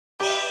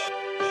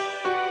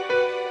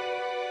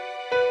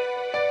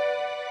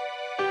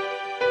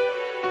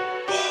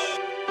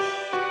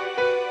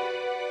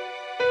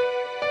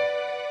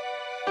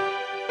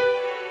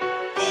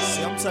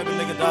type of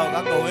nigga, dog.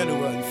 I go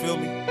anywhere, you feel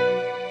me?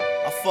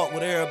 I fuck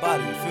with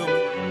everybody, you feel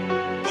me?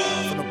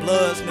 From the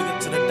Bloods, nigga,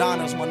 to the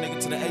Donners, my nigga,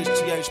 to the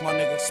HTH, my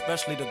nigga,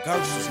 especially the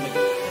Gershers, nigga.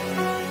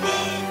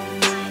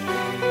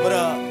 But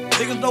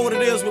niggas know what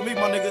it is with me,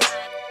 my nigga.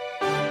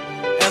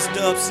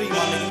 SWC, my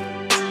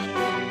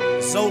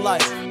nigga. So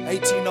Life,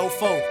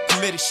 1804,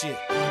 committee shit.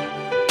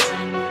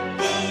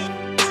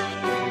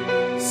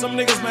 Some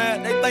niggas,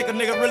 man, they think a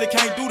nigga really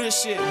can't do this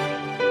shit.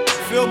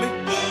 Feel me?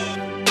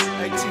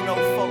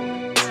 1804.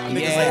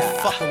 Niggas ain't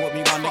fucking with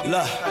me, my nigga.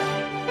 Look.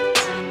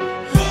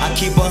 I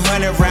keep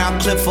 100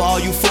 round clip for all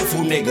you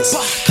foo-foo niggas.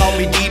 Call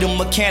me D the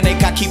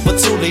mechanic, I keep a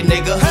toolie,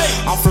 nigga.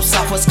 I'm from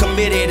Southwest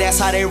Committee, that's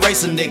how they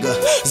race a nigga.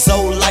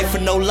 Zo life for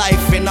no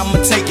life, and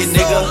I'ma take it,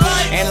 nigga.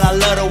 And I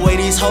love the way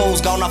these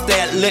hoes gone off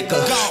that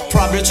liquor.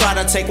 Probably try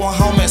to take one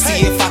home and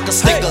see if I can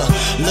stick her.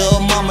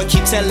 Lil' mama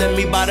keep telling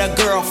me about her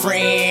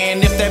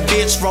girlfriend. If that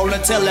bitch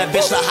rollin', tell that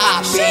bitch to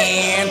hop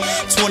in.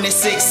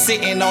 26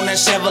 sitting on that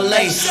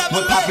Chevrolet.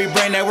 When Poppy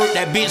bring that work,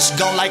 that bitch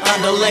gone like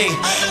underlay.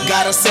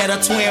 Got a set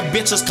of twin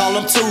bitches, call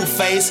them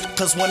Two-Face.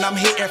 Cause when I'm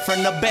hitting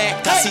from the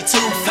back, I see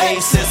two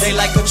faces. They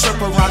like a trip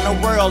around the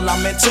world,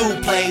 I'm in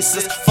two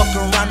places. Fuck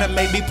around and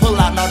maybe pull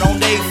out, not on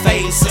they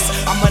faces.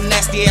 I'm a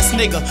nasty ass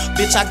nigga,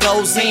 bitch, I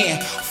goes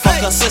in. Fuck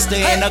a sister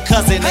and a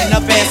cousin and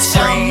a best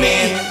friend.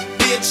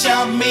 Bitch,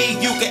 I'm me,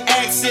 you can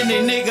ask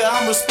any nigga,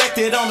 I'm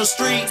respected on the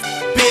street.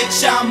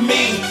 Bitch, I'm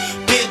me,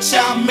 bitch,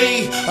 I'm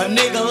me. A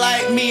nigga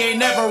like me ain't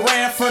never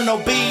ran from no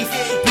beef.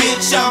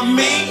 Bitch, I'm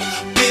me,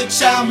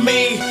 bitch, I'm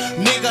me.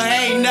 Nigga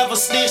ain't never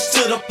snitched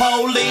to the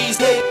police.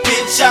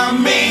 Bitch,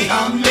 I'm me,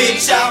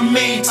 bitch, I'm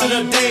me. To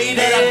the day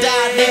that I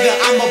die, nigga,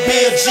 I'ma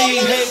be a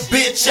G.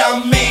 Bitch,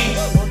 I'm me.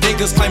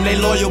 Niggas claim they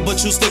loyal,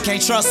 but you still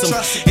can't trust them.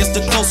 It's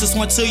the closest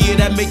one to you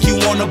that make you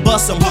wanna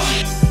bust them.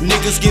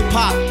 Niggas get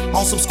popped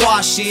on some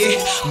squad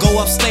shit. Go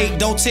upstate,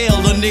 don't tell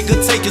a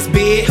nigga take his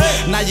bed.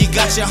 Now you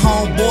got your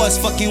homeboys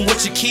fucking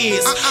with your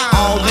kids.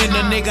 All in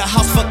the nigga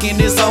house fucking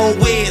his old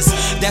whiz.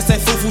 That's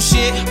that foo-foo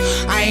shit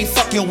I ain't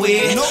fucking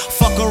with.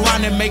 Fuck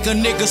around and make a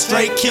nigga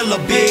straight kill a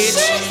bitch.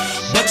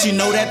 But you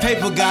know that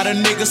paper got a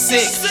nigga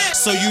sick.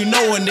 So you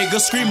know a nigga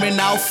screaming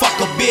out fuck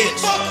a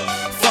bitch.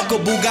 Fuck a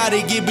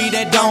Bugatti, give me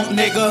that don't,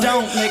 nigga.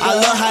 I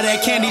love how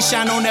that candy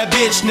shine on that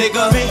bitch,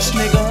 nigga.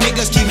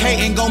 Niggas keep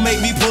hating, gon'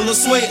 make me pull a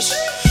switch.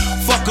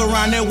 Fuck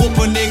around and whoop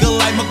a nigga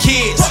like my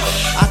kids.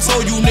 I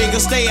told you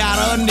niggas stay out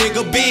of a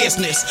nigga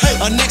business.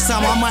 Next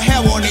time I'ma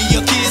have one of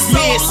your kids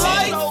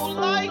missing.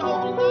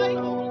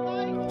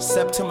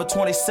 September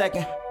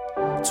 22nd,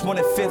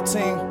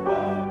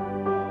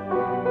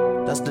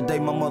 2015. That's the day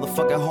my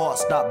motherfucking heart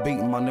stopped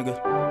beating, my nigga.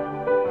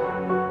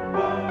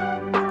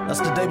 That's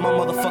the day my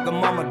motherfucking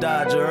mama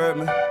died, you heard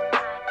me?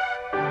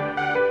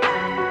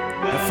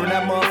 And from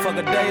that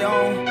motherfucking day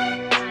on,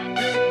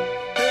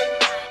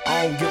 I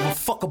don't give a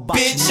fuck about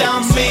you bitch,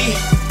 I'm me,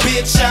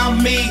 bitch,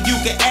 I'm me. You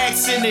can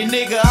ask any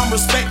nigga, I'm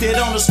respected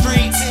on the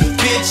streets.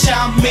 Bitch,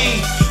 I'm me,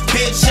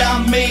 bitch,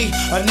 I'm me.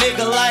 A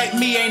nigga like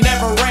me ain't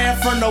never ran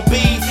from no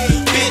beef.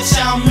 Bitch,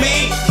 I'm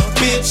me,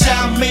 bitch,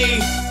 I'm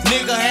me.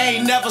 Nigga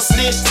ain't never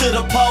snitched to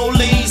the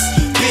police.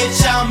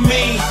 Bitch, I'm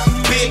me,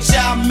 bitch,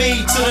 I'm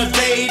me. To the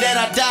day that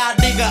I die,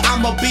 nigga,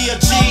 I'ma be a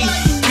G.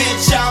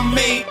 Bitch, I'm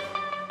me.